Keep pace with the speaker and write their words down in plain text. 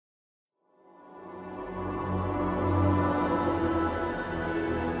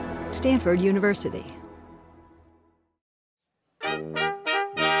Stanford University.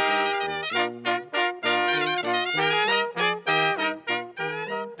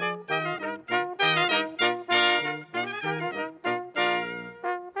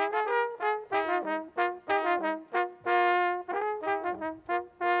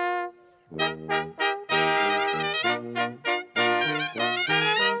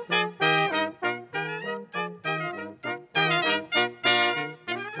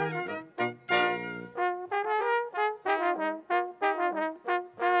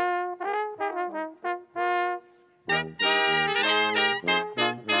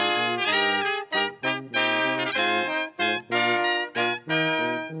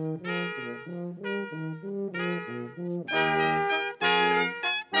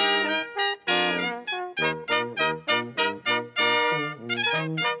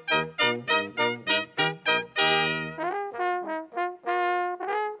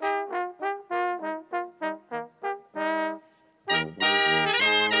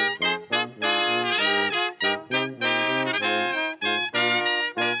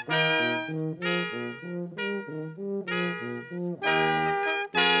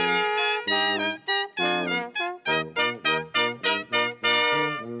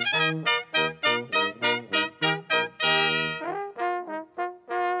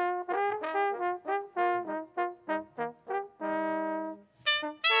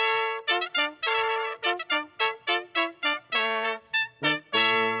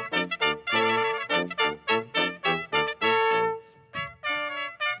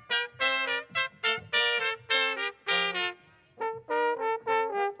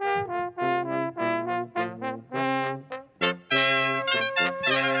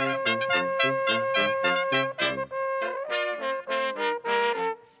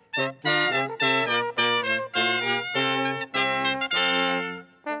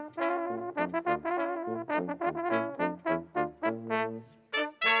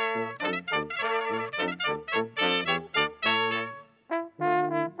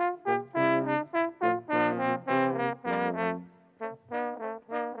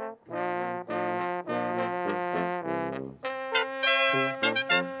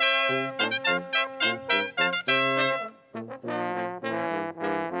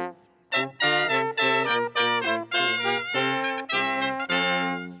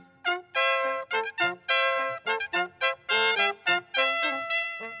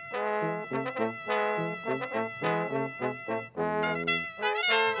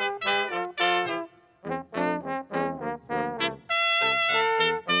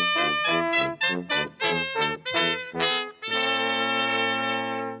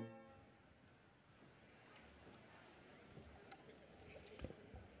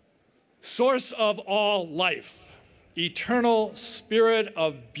 Source of all life, eternal spirit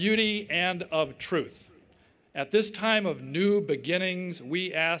of beauty and of truth. At this time of new beginnings,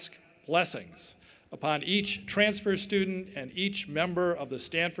 we ask blessings upon each transfer student and each member of the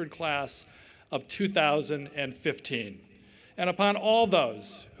Stanford class of 2015, and upon all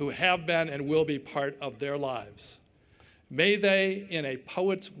those who have been and will be part of their lives. May they, in a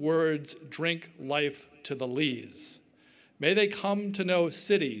poet's words, drink life to the lees. May they come to know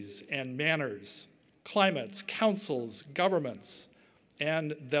cities and manners, climates, councils, governments,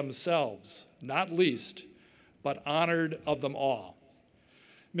 and themselves, not least, but honored of them all.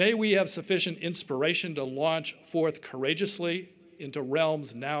 May we have sufficient inspiration to launch forth courageously into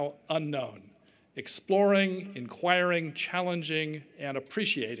realms now unknown, exploring, inquiring, challenging, and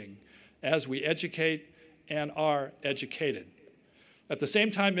appreciating as we educate and are educated. At the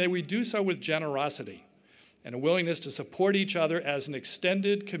same time, may we do so with generosity and a willingness to support each other as an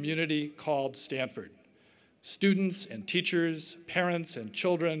extended community called Stanford. Students and teachers, parents and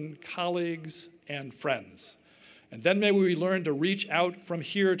children, colleagues and friends. And then may we learn to reach out from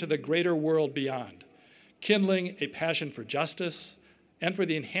here to the greater world beyond, kindling a passion for justice and for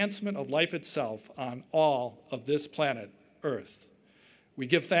the enhancement of life itself on all of this planet, Earth. We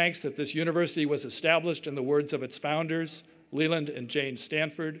give thanks that this university was established in the words of its founders, Leland and Jane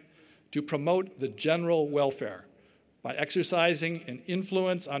Stanford, to promote the general welfare by exercising an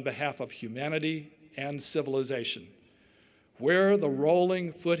influence on behalf of humanity and civilization. Where the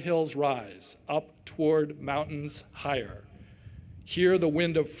rolling foothills rise up toward mountains higher, here the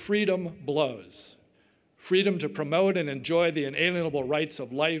wind of freedom blows, freedom to promote and enjoy the inalienable rights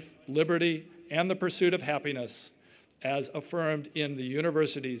of life, liberty, and the pursuit of happiness as affirmed in the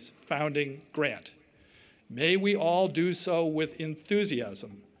university's founding grant. May we all do so with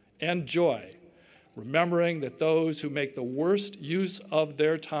enthusiasm and joy, remembering that those who make the worst use of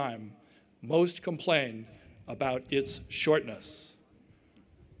their time most complain about its shortness.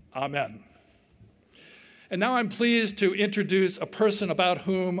 Amen. And now I'm pleased to introduce a person about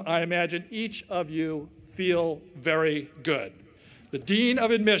whom I imagine each of you feel very good. The Dean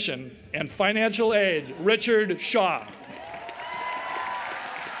of Admission and Financial Aid, Richard Shaw.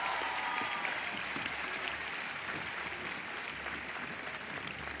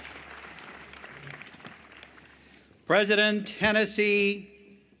 President Hennessy,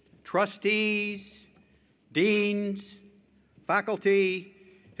 trustees, deans, faculty,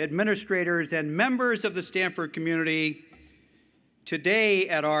 administrators, and members of the Stanford community, today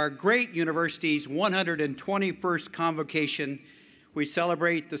at our great university's 121st Convocation, we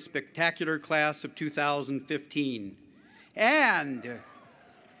celebrate the spectacular class of 2015 and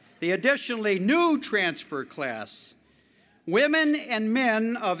the additionally new transfer class. Women and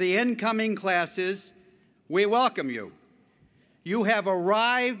men of the incoming classes, we welcome you. You have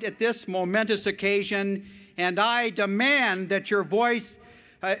arrived at this momentous occasion, and I demand that your voice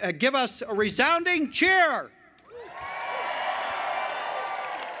give us a resounding cheer.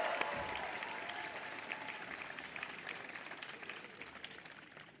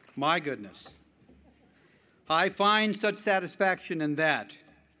 My goodness, I find such satisfaction in that.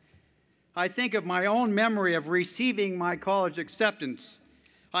 I think of my own memory of receiving my college acceptance.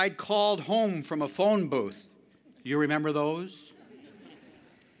 I'd called home from a phone booth. You remember those?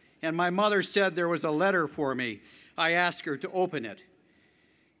 And my mother said there was a letter for me. I asked her to open it.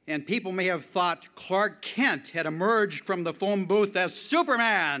 And people may have thought Clark Kent had emerged from the phone booth as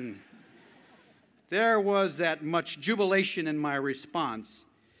Superman. There was that much jubilation in my response.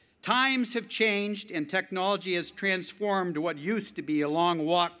 Times have changed and technology has transformed what used to be a long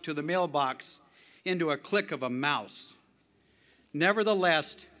walk to the mailbox into a click of a mouse.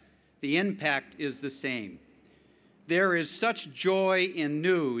 Nevertheless, the impact is the same. There is such joy in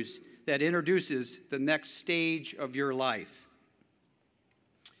news that introduces the next stage of your life.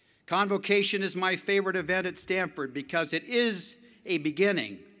 Convocation is my favorite event at Stanford because it is a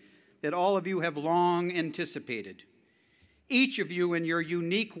beginning that all of you have long anticipated. Each of you in your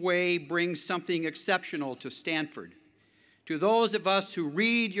unique way brings something exceptional to Stanford. To those of us who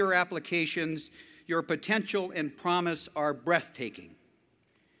read your applications, your potential and promise are breathtaking.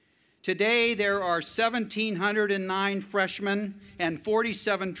 Today, there are 1,709 freshmen and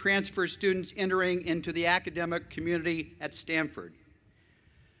 47 transfer students entering into the academic community at Stanford.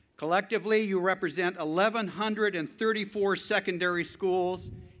 Collectively, you represent 1,134 secondary schools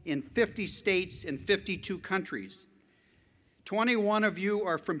in 50 states and 52 countries. 21 of you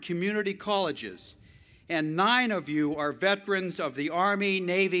are from community colleges, and 9 of you are veterans of the Army,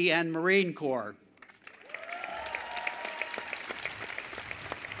 Navy, and Marine Corps.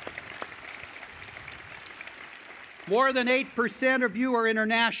 More than 8% of you are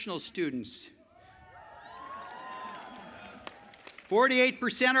international students.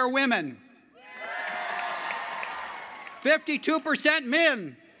 48% are women. 52%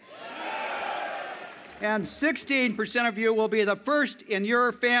 men. And 16% of you will be the first in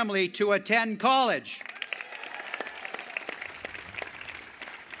your family to attend college.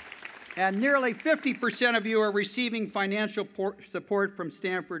 And nearly 50% of you are receiving financial support from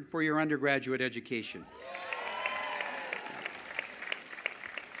Stanford for your undergraduate education.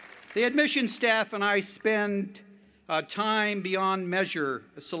 The admissions staff and I spend time beyond measure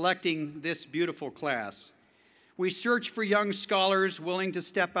selecting this beautiful class. We search for young scholars willing to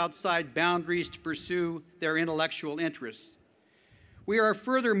step outside boundaries to pursue their intellectual interests. We are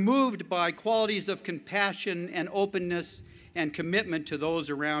further moved by qualities of compassion and openness and commitment to those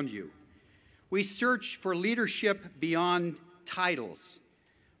around you. We search for leadership beyond titles.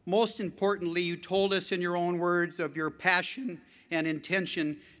 Most importantly, you told us in your own words of your passion and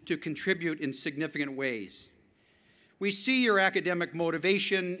intention to contribute in significant ways. We see your academic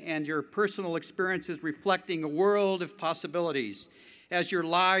motivation and your personal experiences reflecting a world of possibilities as your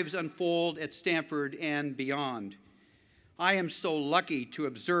lives unfold at Stanford and beyond. I am so lucky to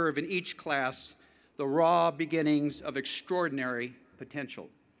observe in each class the raw beginnings of extraordinary potential.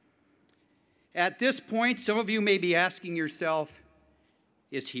 At this point, some of you may be asking yourself,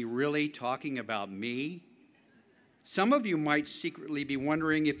 is he really talking about me? Some of you might secretly be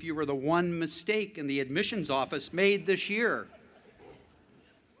wondering if you were the one mistake in the admissions office made this year.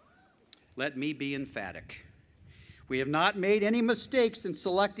 Let me be emphatic. We have not made any mistakes in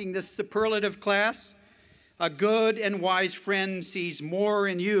selecting this superlative class. A good and wise friend sees more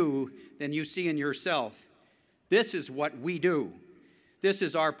in you than you see in yourself. This is what we do. This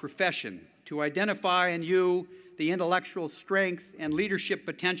is our profession, to identify in you the intellectual strength and leadership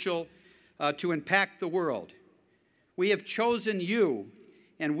potential to impact the world. We have chosen you,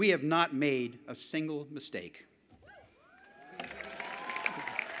 and we have not made a single mistake.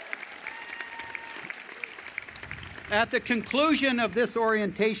 At the conclusion of this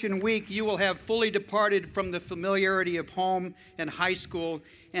orientation week, you will have fully departed from the familiarity of home and high school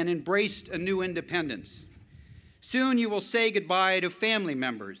and embraced a new independence. Soon you will say goodbye to family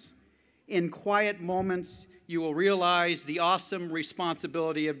members. In quiet moments, you will realize the awesome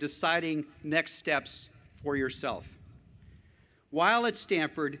responsibility of deciding next steps for yourself. While at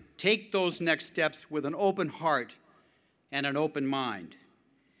Stanford, take those next steps with an open heart and an open mind.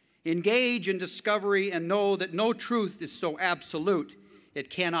 Engage in discovery and know that no truth is so absolute it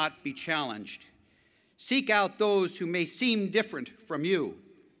cannot be challenged. Seek out those who may seem different from you.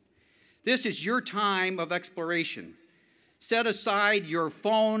 This is your time of exploration. Set aside your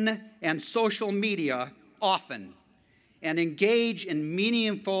phone and social media often and engage in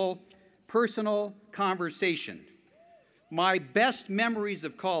meaningful personal conversation. My best memories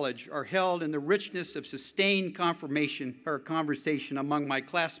of college are held in the richness of sustained conversation among my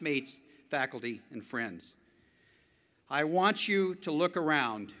classmates, faculty, and friends. I want you to look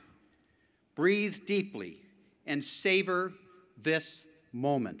around, breathe deeply, and savor this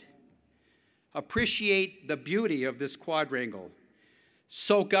moment. Appreciate the beauty of this quadrangle.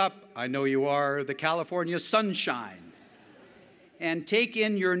 Soak up, I know you are, the California sunshine. And take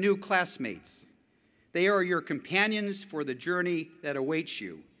in your new classmates. They are your companions for the journey that awaits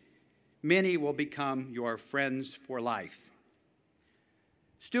you. Many will become your friends for life.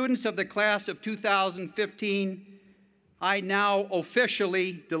 Students of the class of 2015, I now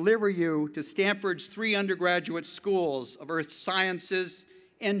officially deliver you to Stanford's 3 undergraduate schools of earth sciences,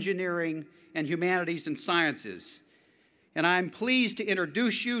 engineering, and humanities and sciences. And I'm pleased to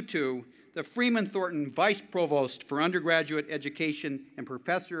introduce you to the Freeman Thornton Vice Provost for Undergraduate Education and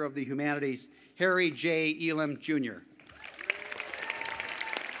Professor of the Humanities, Harry J. Elam, Jr.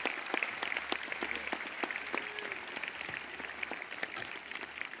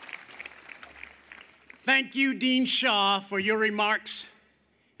 Thank you, Dean Shaw, for your remarks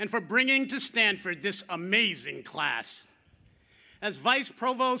and for bringing to Stanford this amazing class. As Vice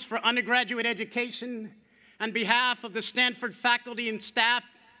Provost for Undergraduate Education, on behalf of the Stanford faculty and staff,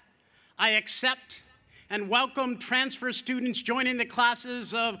 I accept and welcome transfer students joining the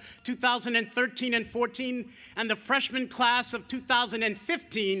classes of 2013 and 14 and the freshman class of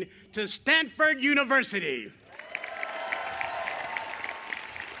 2015 to Stanford University.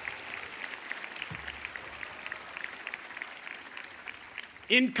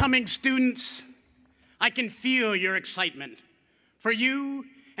 Incoming students, I can feel your excitement. For you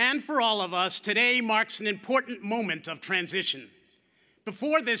and for all of us, today marks an important moment of transition.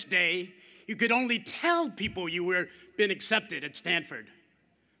 Before this day, you could only tell people you were been accepted at Stanford.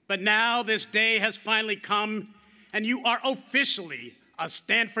 But now this day has finally come, and you are officially a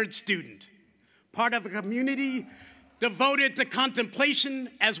Stanford student, part of a community devoted to contemplation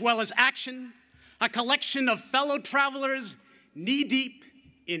as well as action, a collection of fellow travelers knee-deep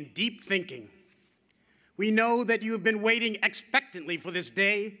in deep thinking. We know that you have been waiting expectantly for this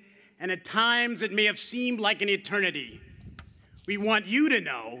day, and at times it may have seemed like an eternity. We want you to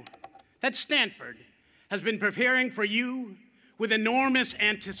know that Stanford has been preparing for you with enormous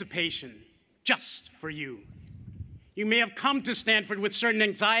anticipation, just for you. You may have come to Stanford with certain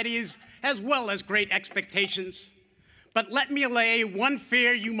anxieties as well as great expectations, but let me allay one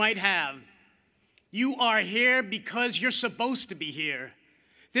fear you might have. You are here because you're supposed to be here.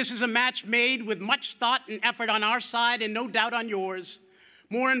 This is a match made with much thought and effort on our side and no doubt on yours,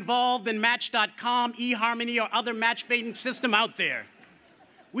 more involved than Match.com, eHarmony, or other matchmaking system out there.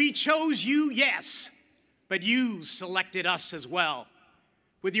 We chose you, yes, but you selected us as well.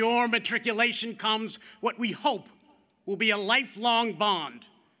 With your matriculation comes what we hope will be a lifelong bond.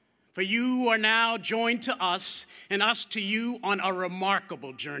 For you are now joined to us and us to you on a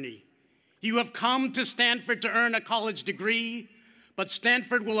remarkable journey. You have come to Stanford to earn a college degree, but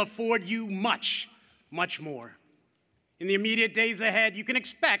Stanford will afford you much, much more. In the immediate days ahead, you can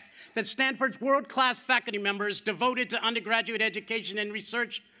expect that Stanford's world-class faculty members devoted to undergraduate education and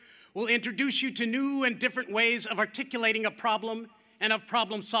research will introduce you to new and different ways of articulating a problem and of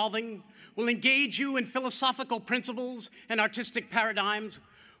problem solving, will engage you in philosophical principles and artistic paradigms,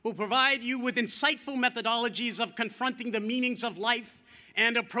 will provide you with insightful methodologies of confronting the meanings of life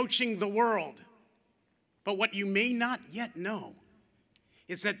and approaching the world. But what you may not yet know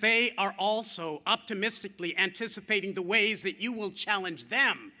is that they are also optimistically anticipating the ways that you will challenge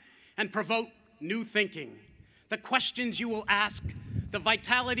them and provoke new thinking. The questions you will ask, the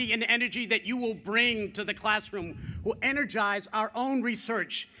vitality and energy that you will bring to the classroom will energize our own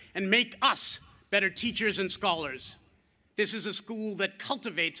research and make us better teachers and scholars. This is a school that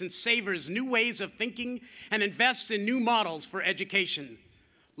cultivates and savors new ways of thinking and invests in new models for education.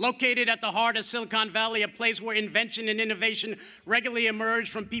 Located at the heart of Silicon Valley, a place where invention and innovation regularly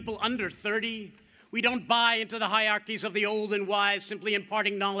emerge from people under 30, we don't buy into the hierarchies of the old and wise, simply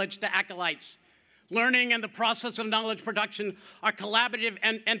imparting knowledge to acolytes. Learning and the process of knowledge production are collaborative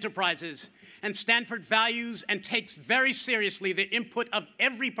enterprises, and Stanford values and takes very seriously the input of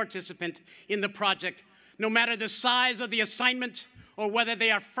every participant in the project, no matter the size of the assignment or whether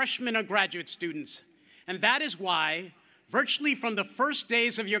they are freshmen or graduate students. And that is why, virtually from the first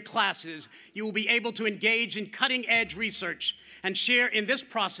days of your classes, you will be able to engage in cutting-edge research and share in this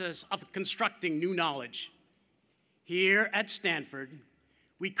process of constructing new knowledge. Here at Stanford,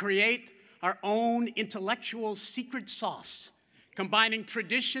 we create our own intellectual secret sauce, combining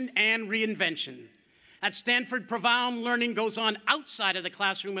tradition and reinvention. At Stanford, profound learning goes on outside of the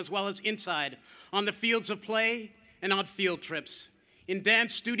classroom as well as inside, on the fields of play and on field trips, in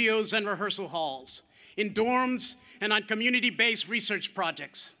dance studios and rehearsal halls, in dorms and on community-based research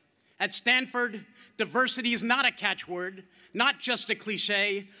projects. At Stanford, diversity is not a catchword, not just a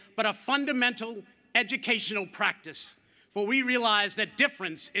cliche, but a fundamental educational practice, for we realize that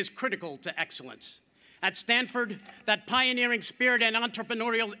difference is critical to excellence. At Stanford, that pioneering spirit and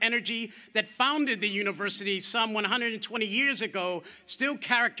entrepreneurial energy that founded the university some 120 years ago still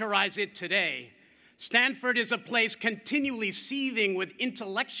characterize it today. Stanford is a place continually seething with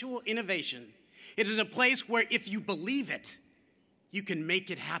intellectual innovation. It is a place where if you believe it, you can make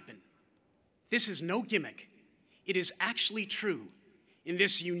it happen. This is no gimmick. It is actually true. In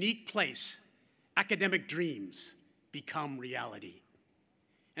this unique place, academic dreams become reality.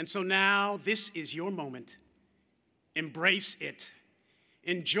 And so now, this is your moment. Embrace it.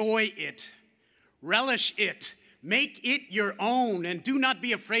 Enjoy it. Relish it. Make it your own, and do not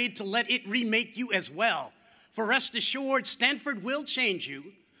be afraid to let it remake you as well. For rest assured, Stanford will change you.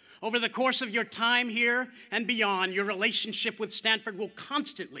 Over the course of your time here and beyond, your relationship with Stanford will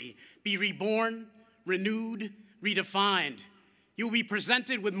constantly be reborn, renewed, redefined. You will be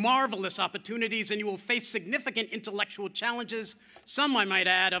presented with marvelous opportunities, and you will face significant intellectual challenges, some, I might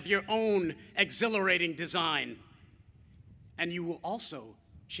add, of your own exhilarating design. And you will also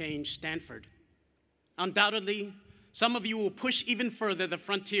change Stanford. Undoubtedly, some of you will push even further the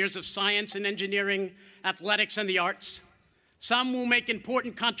frontiers of science and engineering, athletics, and the arts. Some will make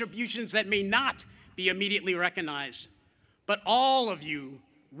important contributions that may not be immediately recognized. But all of you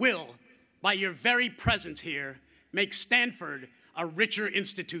will, by your very presence here, make Stanford a richer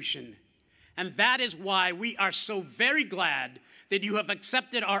institution. And that is why we are so very glad that you have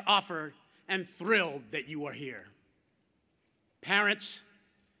accepted our offer and thrilled that you are here. Parents,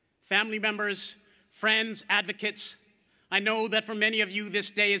 family members, friends, advocates, I know that for many of you this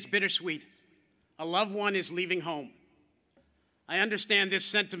day is bittersweet. A loved one is leaving home. I understand this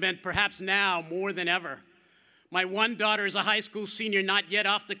sentiment perhaps now more than ever. My one daughter is a high school senior, not yet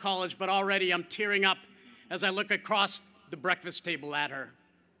off to college, but already I'm tearing up as I look across the breakfast table at her.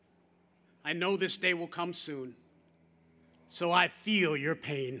 I know this day will come soon, so I feel your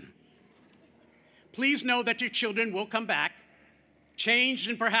pain. Please know that your children will come back, changed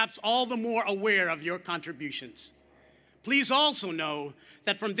and perhaps all the more aware of your contributions. Please also know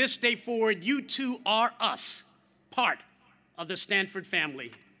that from this day forward, you too are us, part of the Stanford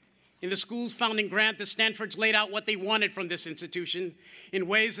family. In the school's founding grant, the Stanfords laid out what they wanted from this institution in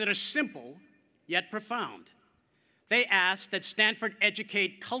ways that are simple, yet profound. They asked that Stanford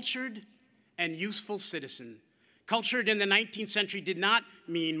educate cultured and useful citizens. Cultured in the 19th century did not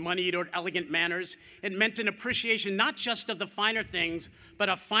mean moneyed or elegant manners. It meant an appreciation not just of the finer things, but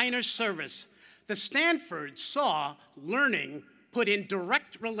a finer service. The Stanfords saw learning put in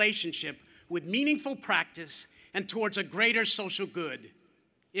direct relationship with meaningful practice and towards a greater social good.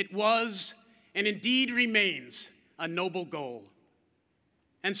 It was, and indeed remains, a noble goal.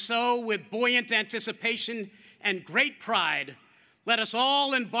 And so, with buoyant anticipation and great pride, let us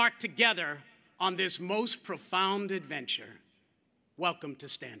all embark together on this most profound adventure. Welcome to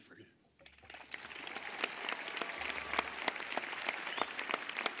Stanford.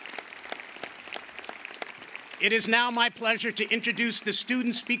 It is now my pleasure to introduce the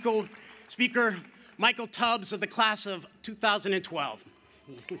student speaker, Michael Tubbs of the class of 2012.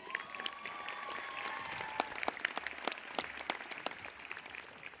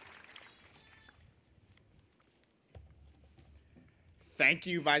 Thank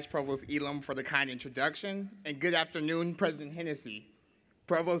you, Vice Provost Elam, for the kind introduction, and good afternoon, President Hennessy,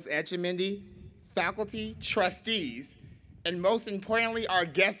 Provost Etchemendy, faculty, trustees, and most importantly, our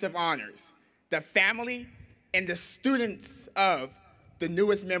guest of honors, the family and the students of the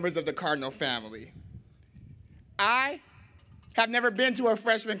newest members of the Cardinal family. I have never been to a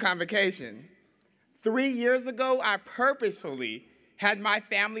freshman convocation. 3 years ago, I purposefully had my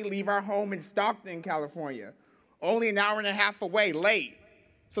family leave our home in Stockton, California, only an hour and a half away, late,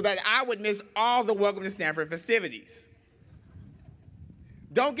 so that I would miss all the Welcome to Stanford festivities.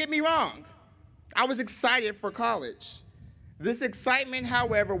 Don't get me wrong, I was excited for college. This excitement,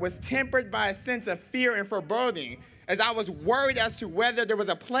 however, was tempered by a sense of fear and foreboding, as I was worried as to whether there was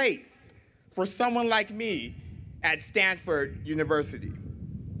a place for someone like me at Stanford University.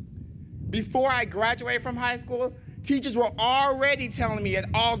 Before I graduated from high school, teachers were already telling me in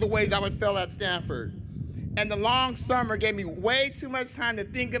all the ways I would fail at Stanford. And the long summer gave me way too much time to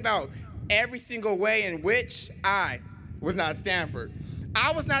think about every single way in which I was not Stanford.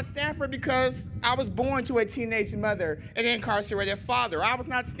 I was not Stanford because I was born to a teenage mother and an incarcerated father. I was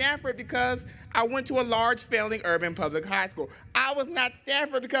not Stanford because I went to a large failing urban public high school. I was not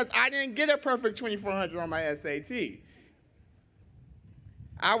Stanford because I didn't get a perfect 2400 on my SAT.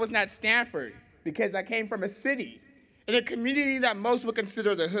 I was not Stanford because I came from a city in a community that most would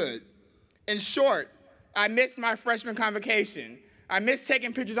consider the hood. In short, I missed my freshman convocation. I missed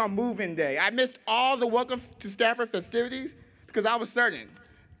taking pictures on move-in day. I missed all the Welcome to Stanford festivities because I was certain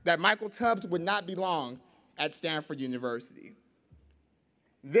that Michael Tubbs would not belong at Stanford University.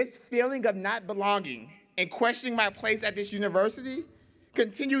 This feeling of not belonging and questioning my place at this university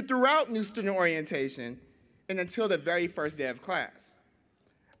continued throughout new student orientation and until the very first day of class.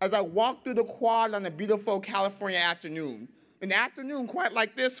 As I walked through the quad on a beautiful California afternoon, an afternoon quite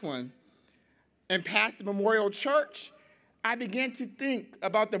like this one, and past the Memorial Church, I began to think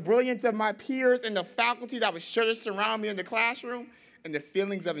about the brilliance of my peers and the faculty that was sure to surround me in the classroom, and the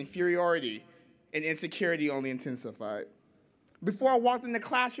feelings of inferiority and insecurity only intensified. Before I walked in the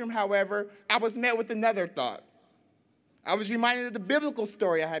classroom, however, I was met with another thought. I was reminded of the biblical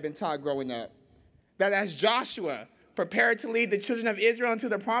story I had been taught growing up, that as Joshua prepared to lead the children of Israel into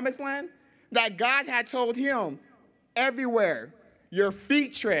the promised land, that God had told him, everywhere your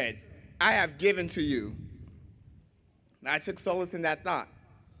feet tread, I have given to you. And I took solace in that thought,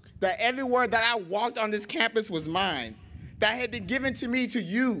 that everywhere that I walked on this campus was mine, that had been given to me to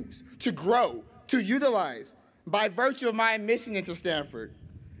use, to grow, to utilize, by virtue of my admission into Stanford.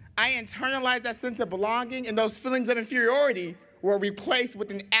 I internalized that sense of belonging, and those feelings of inferiority were replaced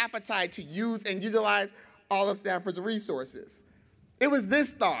with an appetite to use and utilize all of Stanford's resources. It was this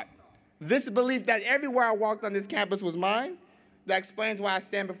thought, this belief that everywhere I walked on this campus was mine, that explains why I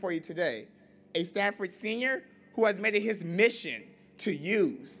stand before you today, a Stanford senior who has made it his mission to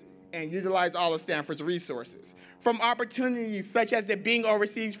use and utilize all of Stanford's resources. From opportunities such as the Being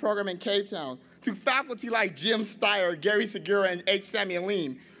Overseas program in Cape Town, to faculty like Jim Steyer, Gary Segura, and H. Samuel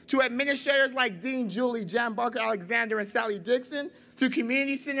Leem, to administrators like Dean Julie, Jan Barker Alexander, and Sally Dixon, to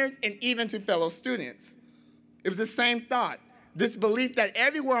community centers, and even to fellow students. It was the same thought, this belief that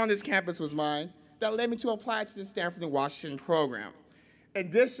everywhere on this campus was mine, that led me to apply to the Stanford and Washington program.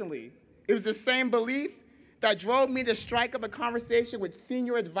 Additionally, it was the same belief that drove me to strike up a conversation with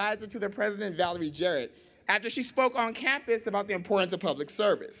senior advisor to the president, Valerie Jarrett, after she spoke on campus about the importance of public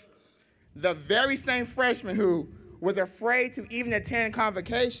service. The very same freshman who was afraid to even attend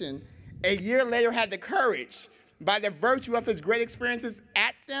Convocation, a year later had the courage, by the virtue of his great experiences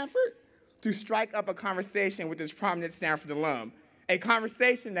at Stanford, to strike up a conversation with this prominent Stanford alum, a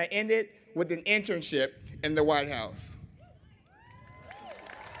conversation that ended with an internship in the White House.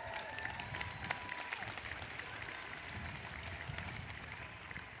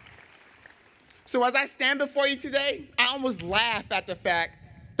 So as I stand before you today, I almost laugh at the fact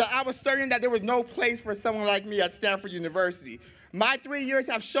that I was certain that there was no place for someone like me at Stanford University. My 3 years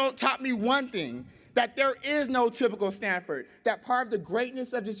have taught me one thing, that there is no typical Stanford, that part of the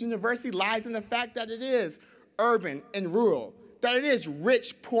greatness of this university lies in the fact that it is urban and rural, that it is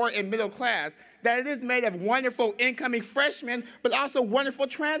rich, poor, and middle class, that it is made of wonderful incoming freshmen, but also wonderful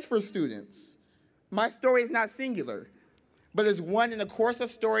transfer students. My story is not singular, but is one in the course of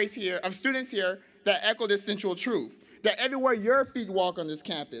stories here, of students here that echo this central truth, that everywhere your feet walk on this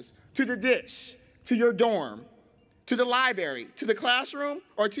campus, to the dish, to your dorm, to the library, to the classroom,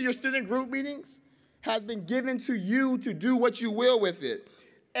 or to your student group meetings, has been given to you to do what you will with it.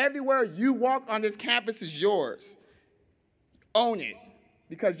 Everywhere you walk on this campus is yours. Own it,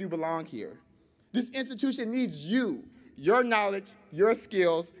 because you belong here. This institution needs you, your knowledge, your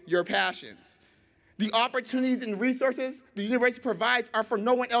skills, your passions. The opportunities and resources the university provides are for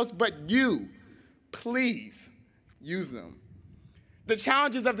no one else but you. Please use them. The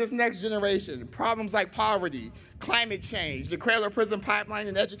challenges of this next generation, problems like poverty, climate change, the cradle-to-prison pipeline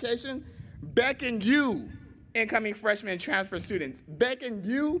in education, beckon you, incoming freshmen and transfer students, beckon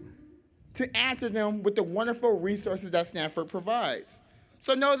you to answer them with the wonderful resources that Stanford provides.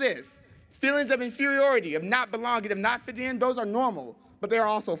 So know this, Feelings of inferiority, of not belonging, of not fitting in, those are normal, but they are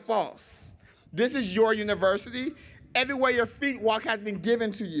also false. This is your university. Everywhere your feet walk has been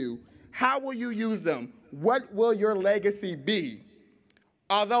given to you. How will you use them? What will your legacy be?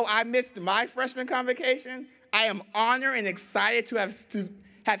 Although I missed my freshman convocation, I am honored and excited to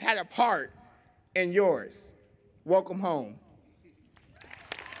have had a part in yours. Welcome home.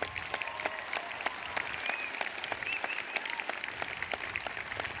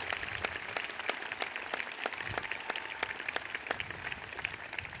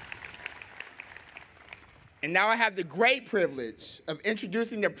 And now I have the great privilege of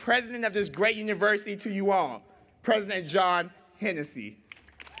introducing the president of this great university to you all, President John Hennessy.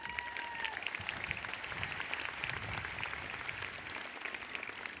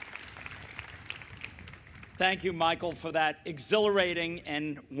 Thank you, Michael, for that exhilarating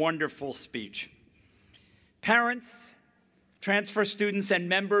and wonderful speech. Parents, transfer students, and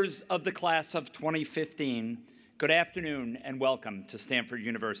members of the class of 2015, good afternoon and welcome to Stanford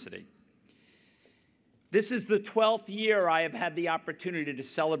University. This is the 12th year I have had the opportunity to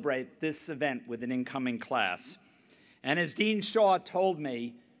celebrate this event with an incoming class. And as Dean Shaw told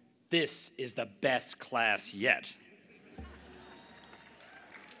me, this is the best class yet.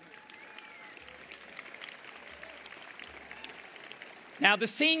 Now, the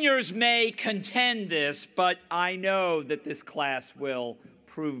seniors may contend this, but I know that this class will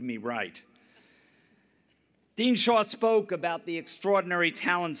prove me right. Dean Shaw spoke about the extraordinary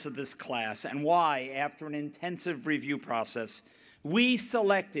talents of this class and why, after an intensive review process, we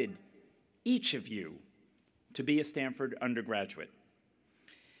selected each of you to be a Stanford undergraduate.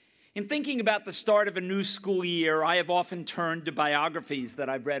 In thinking about the start of a new school year, I have often turned to biographies that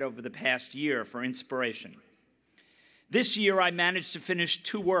I've read over the past year for inspiration. This year, I managed to finish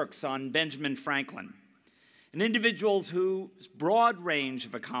 2 works on Benjamin Franklin, an individual whose broad range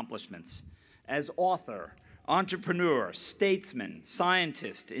of accomplishments as author, entrepreneur, statesman,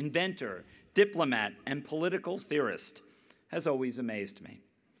 scientist, inventor, diplomat, and political theorist has always amazed me.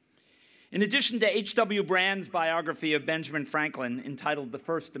 In addition to H.W. Brand's biography of Benjamin Franklin entitled The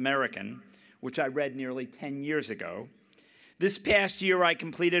First American, which I read nearly 10 years ago, this past year I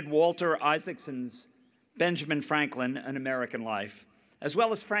completed Walter Isaacson's Benjamin Franklin, An American Life, as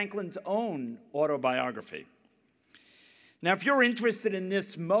well as Franklin's own autobiography. Now, if you're interested in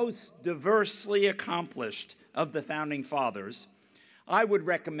this most diversely accomplished of the Founding Fathers, I would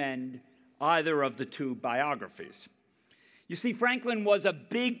recommend either of the 2 biographies. You see, Franklin was a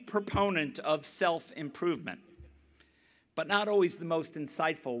big proponent of self-improvement, but not always the most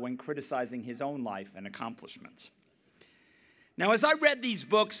insightful when criticizing his own life and accomplishments. Now, as I read these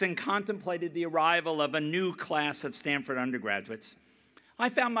books and contemplated the arrival of a new class of Stanford undergraduates, I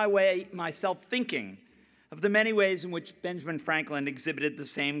found myself thinking of the many ways in which Benjamin Franklin exhibited the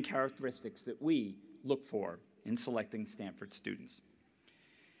same characteristics that we look for in selecting Stanford students.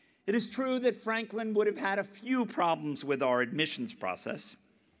 It is true that Franklin would have had a few problems with our admissions process.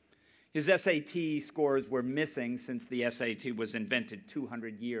 His SAT scores were missing since the SAT was invented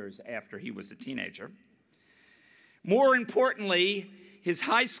 200 years after he was a teenager. More importantly, his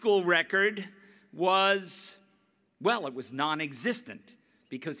high school record was, well, it was non-existent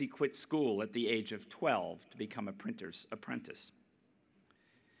because he quit school at the age of 12 to become a printer's apprentice.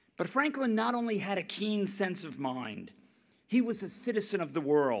 But Franklin not only had a keen sense of mind, he was a citizen of the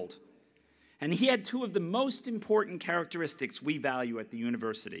world. And he had 2 of the most important characteristics we value at the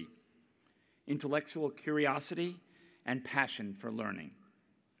university: intellectual curiosity and passion for learning.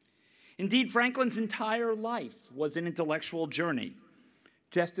 Indeed, Franklin's entire life was an intellectual journey,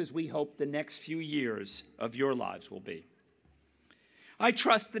 just as we hope the next few years of your lives will be. I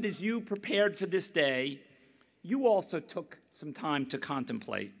trust that as you prepared for this day, you also took some time to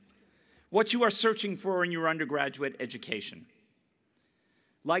contemplate what you are searching for in your undergraduate education.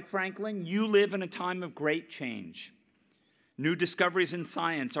 Like Franklin, you live in a time of great change. New discoveries in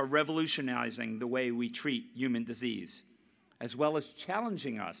science are revolutionizing the way we treat human disease, as well as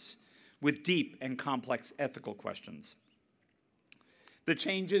challenging us with deep and complex ethical questions. The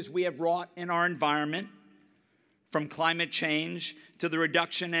changes we have wrought in our environment, from climate change to the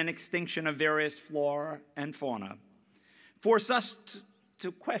reduction and extinction of various flora and fauna, force us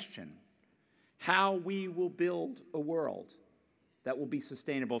to question how we will build a world that will be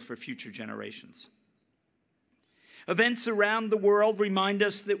sustainable for future generations. Events around the world remind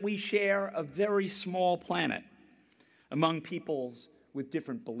us that we share a very small planet among peoples with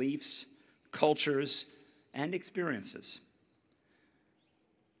different beliefs, cultures, and experiences.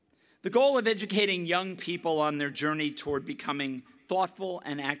 The goal of educating young people on their journey toward becoming thoughtful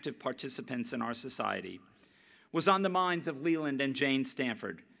and active participants in our society was on the minds of Leland and Jane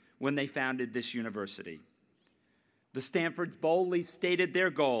Stanford when they founded this university. The Stanfords boldly stated their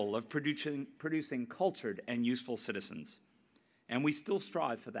goal of producing cultured and useful citizens, and we still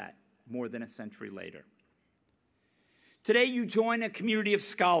strive for that more than a century later. Today, you join a community of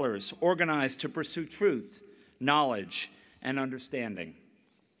scholars organized to pursue truth, knowledge, and understanding.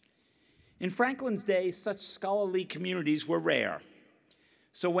 In Franklin's day, such scholarly communities were rare.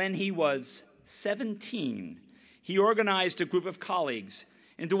 So when he was 17, he organized a group of colleagues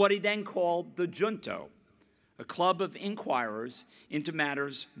into what he then called the Junto, a club of inquirers into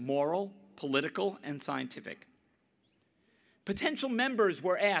matters moral, political, and scientific. Potential members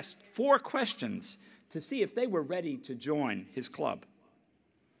were asked 4 questions to see if they were ready to join his club.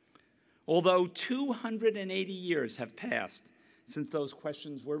 Although 280 years have passed since those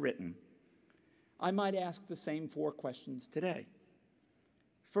questions were written, I might ask the same 4 questions today.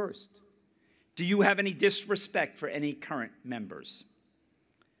 First, do you have any disrespect for any current members?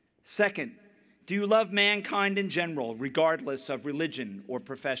 Second, do you love mankind in general, regardless of religion or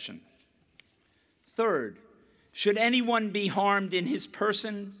profession? Third, should anyone be harmed in his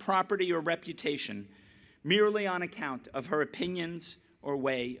person, property, or reputation merely on account of her opinions or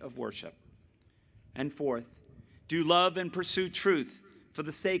way of worship? And fourth, do you love and pursue truth for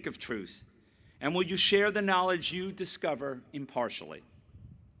the sake of truth? And will you share the knowledge you discover impartially?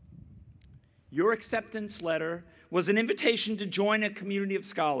 Your acceptance letter was an invitation to join a community of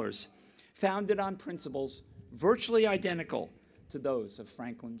scholars founded on principles virtually identical to those of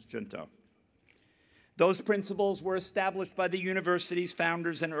Franklin's Junto. Those principles were established by the university's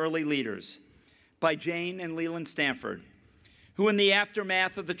founders and early leaders, by Jane and Leland Stanford, who in the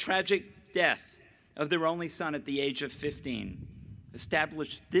aftermath of the tragic death of their only son at the age of 15,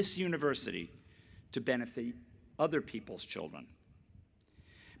 established this university to benefit other people's children.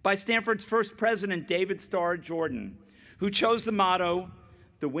 By Stanford's first president, David Starr Jordan, who chose the motto,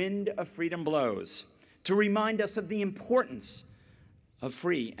 "The wind of freedom blows," to remind us of the importance of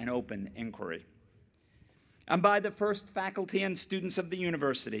free and open inquiry. And by the first faculty and students of the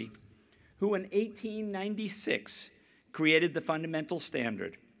university, who in 1896 created the fundamental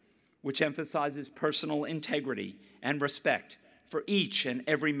standard, which emphasizes personal integrity and respect for each and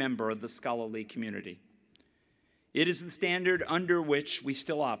every member of the scholarly community. It is the standard under which we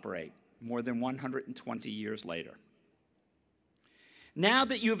still operate more than 120 years later. Now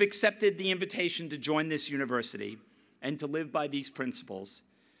that you have accepted the invitation to join this university and to live by these principles,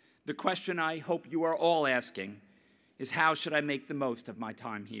 the question I hope you are all asking is, how should I make the most of my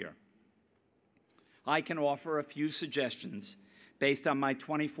time here? I can offer a few suggestions based on my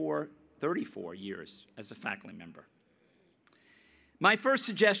 34 years as a faculty member. My first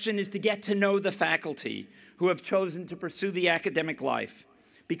suggestion is to get to know the faculty who have chosen to pursue the academic life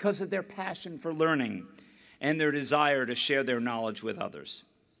because of their passion for learning and their desire to share their knowledge with others.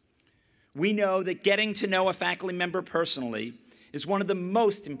 We know that getting to know a faculty member personally is one of the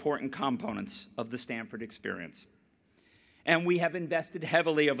most important components of the Stanford experience. And we have invested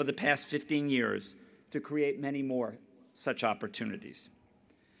heavily over the past 15 years to create many more such opportunities.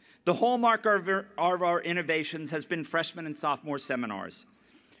 The hallmark of our innovations has been freshman and sophomore seminars,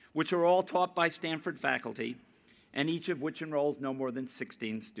 which are all taught by Stanford faculty, and each of which enrolls no more than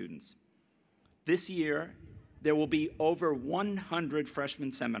 16 students. This year, there will be over 100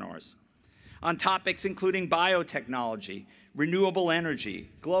 freshman seminars on topics including biotechnology, renewable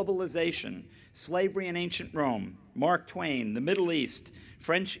energy, globalization, slavery in ancient Rome, Mark Twain, the Middle East,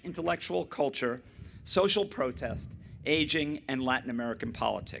 French intellectual culture, social protest, aging, and Latin American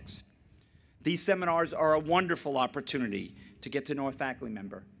politics. These seminars are a wonderful opportunity to get to know a faculty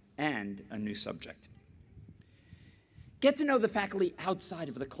member and a new subject. Get to know the faculty outside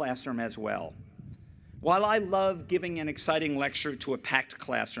of the classroom as well. While I love giving an exciting lecture to a packed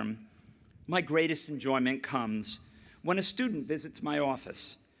classroom, my greatest enjoyment comes when a student visits my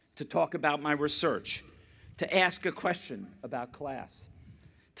office to talk about my research, to ask a question about class,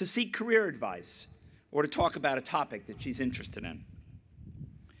 to seek career advice, or to talk about a topic that she's interested in.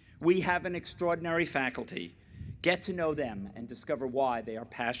 We have an extraordinary faculty. Get to know them and discover why they are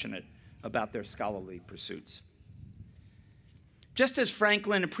passionate about their scholarly pursuits. Just as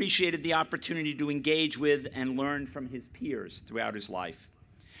Franklin appreciated the opportunity to engage with and learn from his peers throughout his life,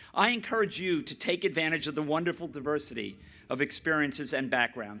 I encourage you to take advantage of the wonderful diversity of experiences and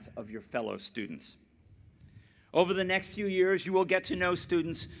backgrounds of your fellow students. Over the next few years, you will get to know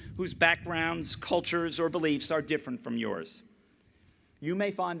students whose backgrounds, cultures, or beliefs are different from yours. You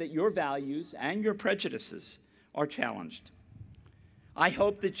may find that your values and your prejudices are challenged. I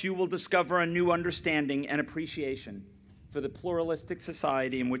hope that you will discover a new understanding and appreciation for the pluralistic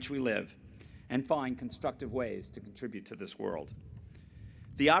society in which we live and find constructive ways to contribute to this world.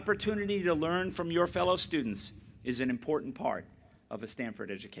 The opportunity to learn from your fellow students is an important part of a Stanford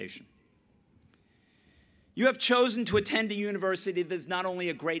education. You have chosen to attend a university that is not only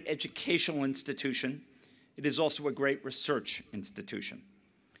a great educational institution, it is also a great research institution.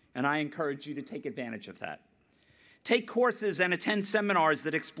 And I encourage you to take advantage of that. Take courses and attend seminars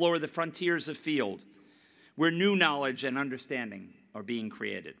that explore the frontiers of field, where new knowledge and understanding are being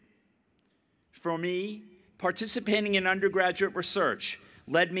created. For me, participating in undergraduate research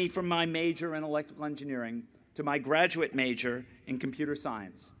led me from my major in electrical engineering to my graduate major in computer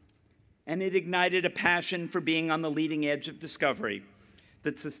science. And it ignited a passion for being on the leading edge of discovery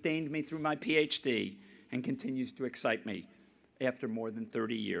that sustained me through my PhD and continues to excite me after more than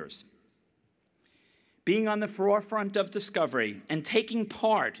 30 years. Being on the forefront of discovery and taking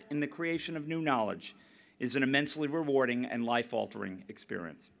part in the creation of new knowledge is an immensely rewarding and life-altering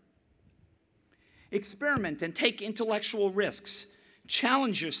experience. Experiment and take intellectual risks.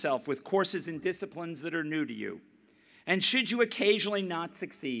 Challenge yourself with courses in disciplines that are new to you. And should you occasionally not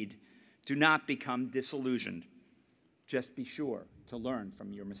succeed, do not become disillusioned. Just be sure to learn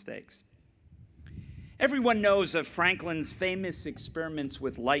from your mistakes. Everyone knows of Franklin's famous experiments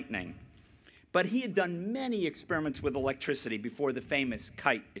with lightning, but he had done many experiments with electricity before the famous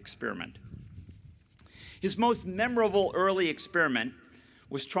kite experiment. His most memorable early experiment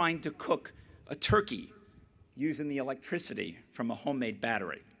was trying to cook a turkey using the electricity from a homemade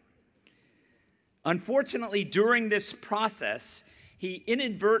battery. Unfortunately, during this process, he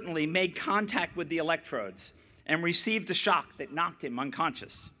inadvertently made contact with the electrodes and received a shock that knocked him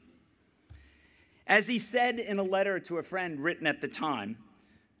unconscious. As he said in a letter to a friend written at the time,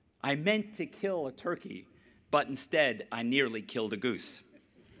 "I meant to kill a turkey, but instead I nearly killed a goose."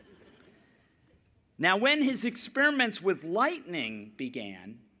 Now, when his experiments with lightning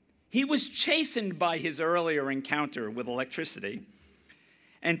began, he was chastened by his earlier encounter with electricity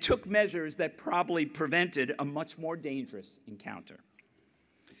and took measures that probably prevented a much more dangerous encounter.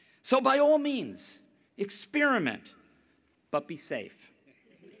 So by all means, experiment, but be safe.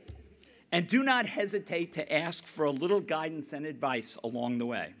 And do not hesitate to ask for a little guidance and advice along the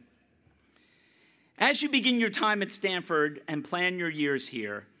way. As you begin your time at Stanford and plan your years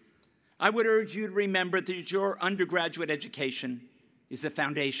here, I would urge you to remember that your undergraduate education is the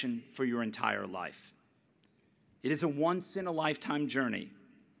foundation for your entire life. It is a once-in-a-lifetime journey.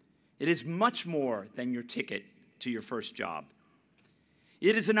 It is much more than your ticket to your first job.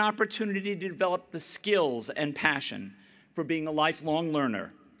 It is an opportunity to develop the skills and passion for being a lifelong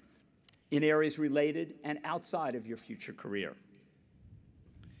learner in areas related and outside of your future career.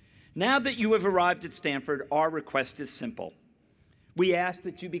 Now that you have arrived at Stanford, our request is simple. We ask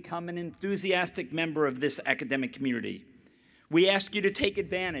that you become an enthusiastic member of this academic community. We ask you to take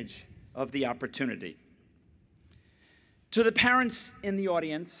advantage of the opportunity. To the parents in the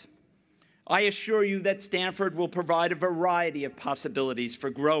audience, I assure you that Stanford will provide a variety of possibilities for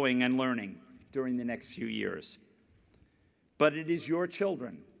growing and learning during the next few years. But it is your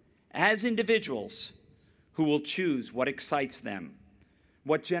children, as individuals, who will choose what excites them,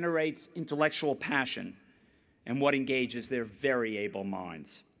 what generates intellectual passion, and what engages their very able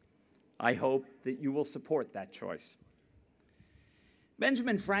minds. I hope that you will support that choice.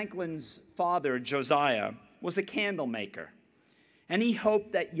 Benjamin Franklin's father, Josiah, was a candle maker, and he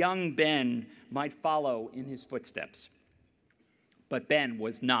hoped that young Ben might follow in his footsteps. But Ben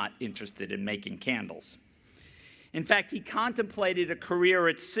was not interested in making candles. In fact, he contemplated a career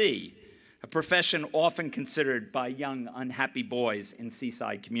at sea, a profession often considered by young, unhappy boys in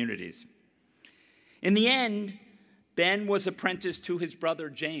seaside communities. In the end, Ben was apprenticed to his brother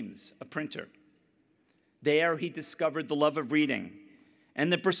James, a printer. There, he discovered the love of reading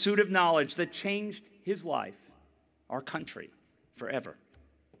and the pursuit of knowledge that changed his life, our country, forever.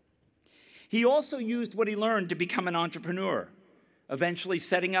 He also used what he learned to become an entrepreneur, eventually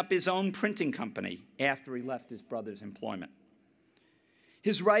setting up his own printing company after he left his brother's employment.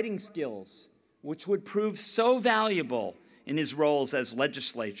 His writing skills, which would prove so valuable in his roles as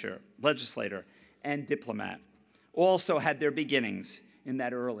legislator and diplomat, also had their beginnings in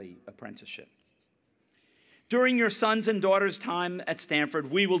that early apprenticeship. During your sons' and daughters' time at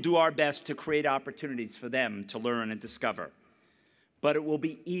Stanford, we will do our best to create opportunities for them to learn and discover. But it will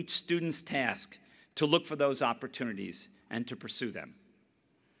be each student's task to look for those opportunities and to pursue them.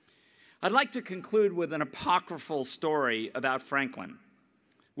 I'd like to conclude with an apocryphal story about Franklin,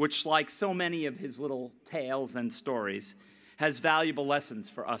 which, like so many of his little tales and stories, has valuable lessons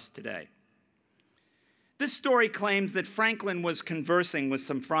for us today. This story claims that Franklin was conversing with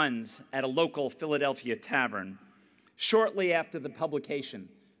some friends at a local Philadelphia tavern shortly after the publication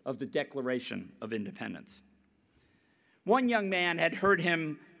of the Declaration of Independence. One young man had heard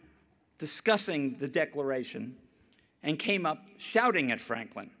him discussing the Declaration and came up shouting at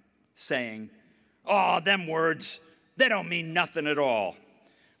Franklin, saying, "Oh, them words, they don't mean nothing at all.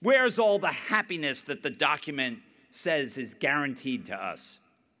 Where's all the happiness that the document says is guaranteed to us?"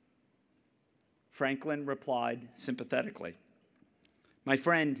 Franklin replied sympathetically. "My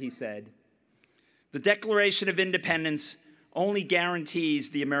friend," he said, "the Declaration of Independence only guarantees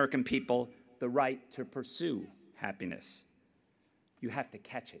the American people the right to pursue happiness. You have to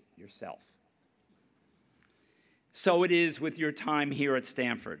catch it yourself." So it is with your time here at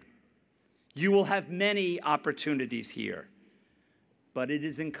Stanford. You will have many opportunities here, but it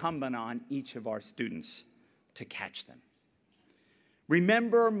is incumbent on each of our students to catch them.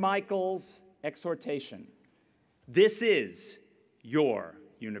 Remember Michael's exhortation. This is your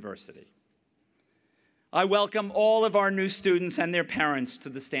university. I welcome all of our new students and their parents to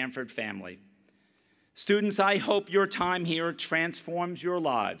the Stanford family. Students, I hope your time here transforms your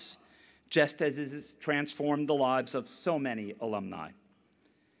lives, just as it has transformed the lives of so many alumni.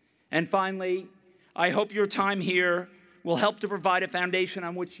 And finally, I hope your time here will help to provide a foundation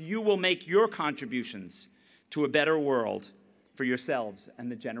on which you will make your contributions to a better world for yourselves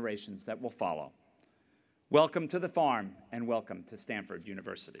and the generations that will follow. Welcome to the farm, and welcome to Stanford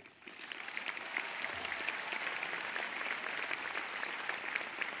University.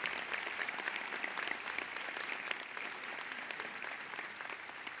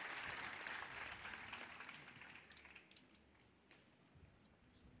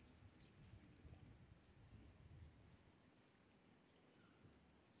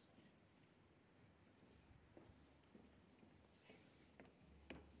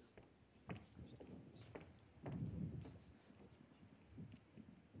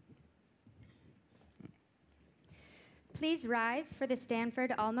 Please rise for the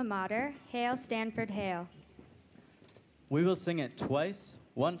Stanford alma mater. Hail, Stanford, hail. We will sing it twice,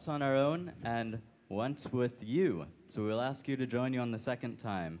 once on our own and once with you. So we'll ask you to join you on the second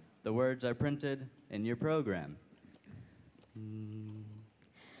time. The words are printed in your program.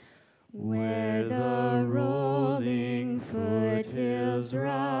 Where the rolling foothills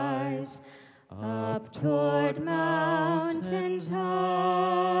rise, up toward mountains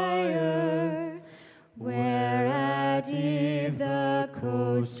higher, where at eve the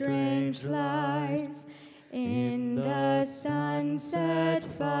coast range lies, in the sunset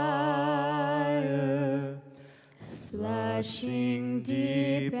fire, flushing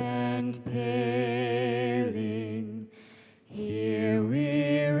deep and paling, here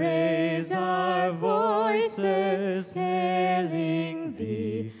we raise our voices, hailing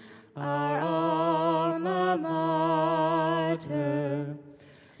thee, our alma mater.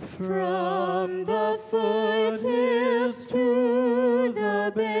 From the foothills to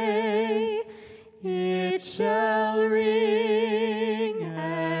the bay, it shall ring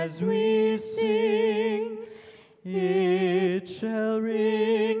as we sing. It shall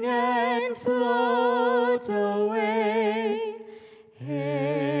ring and float away.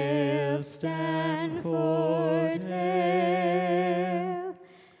 Hail, Stanford, hail.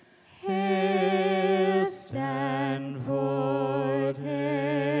 Hail, Stanford,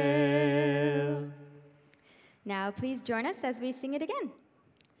 hail. Now please join us as we sing it again.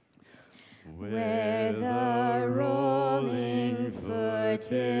 Where the rolling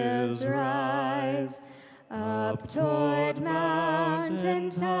foothills rise, up toward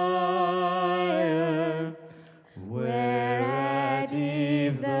mountains higher, where at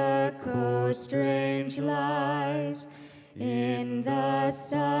eve the coast range lies, in the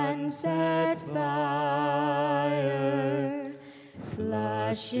sunset fire,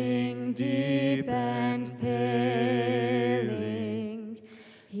 flushing deep and paling,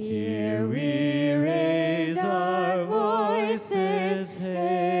 here we raise our voices,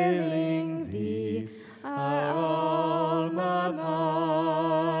 hailing thee, our alma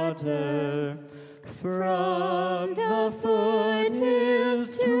mater. From the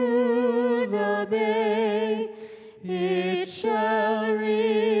foothills to the bay, it shall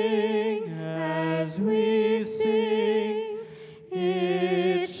ring as we sing.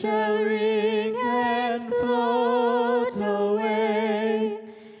 It shall ring and float away.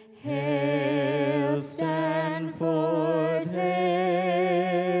 Hail, Stanford,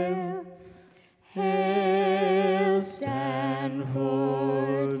 hail. Hail,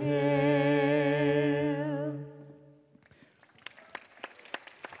 Stanford, hail.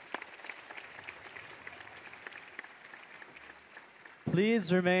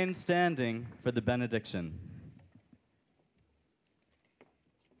 Please remain standing for the benediction.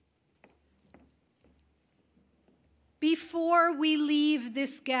 Before we leave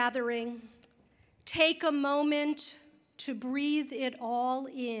this gathering, take a moment to breathe it all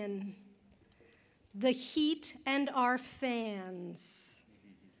in, the heat and our fans,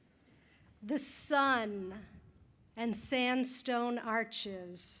 the sun and sandstone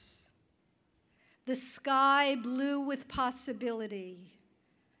arches, the sky blue with possibility,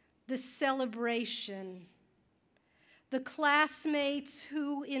 the celebration, the classmates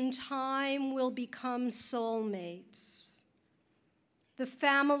who in time will become soulmates, the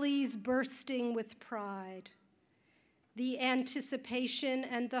families bursting with pride, the anticipation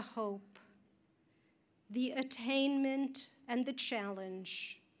and the hope, the attainment and the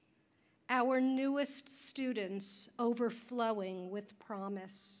challenge, our newest students overflowing with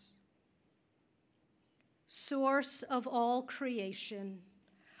promise. Source of all creation,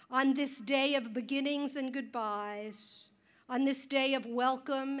 on this day of beginnings and goodbyes, on this day of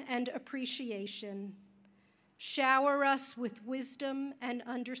welcome and appreciation, shower us with wisdom and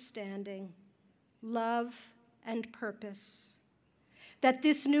understanding, love and purpose, that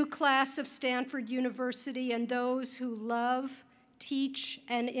this new class of Stanford University and those who love, teach,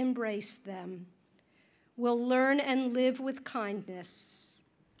 and embrace them will learn and live with kindness,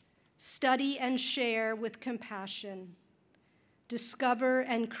 study and share with compassion, discover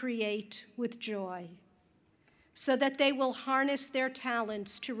and create with joy, so that they will harness their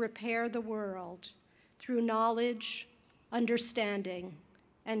talents to repair the world through knowledge, understanding,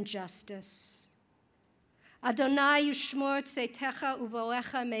 and justice. Adonai yishmor tzeitecha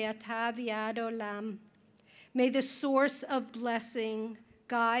uvoecha me'ata v'ad olam. May the source of blessing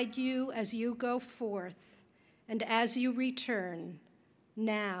guide you as you go forth and as you return,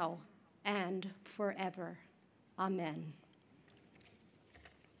 now and forever. Amen.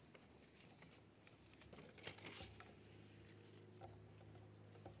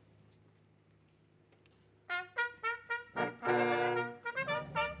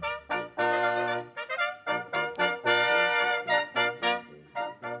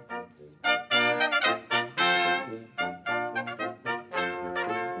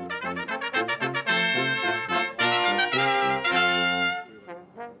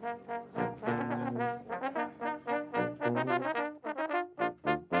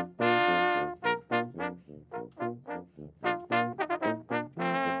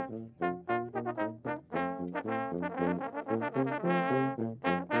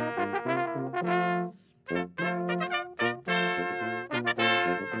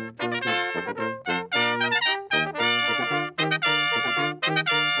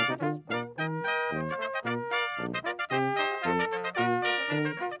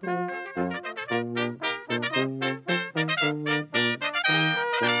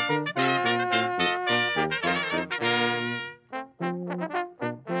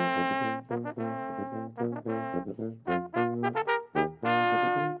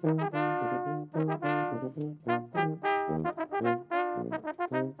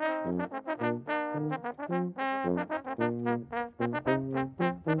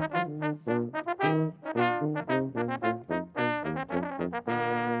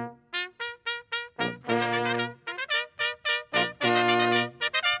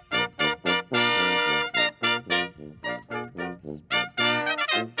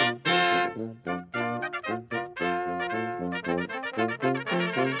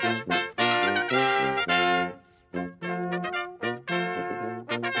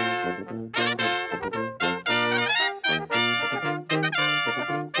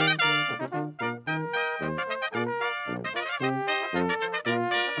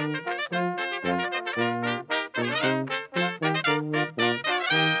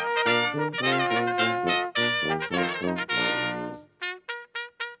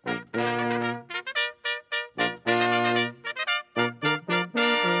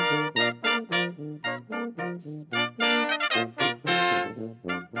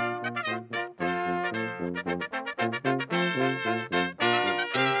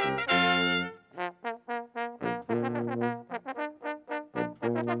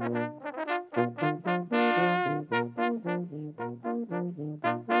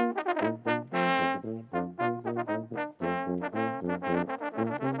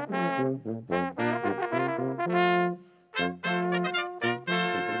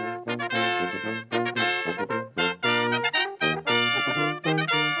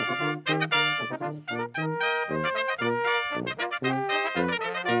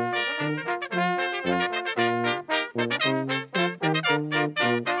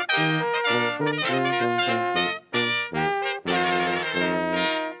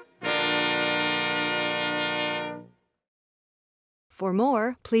 For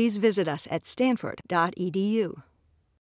more, please visit us at stanford.edu.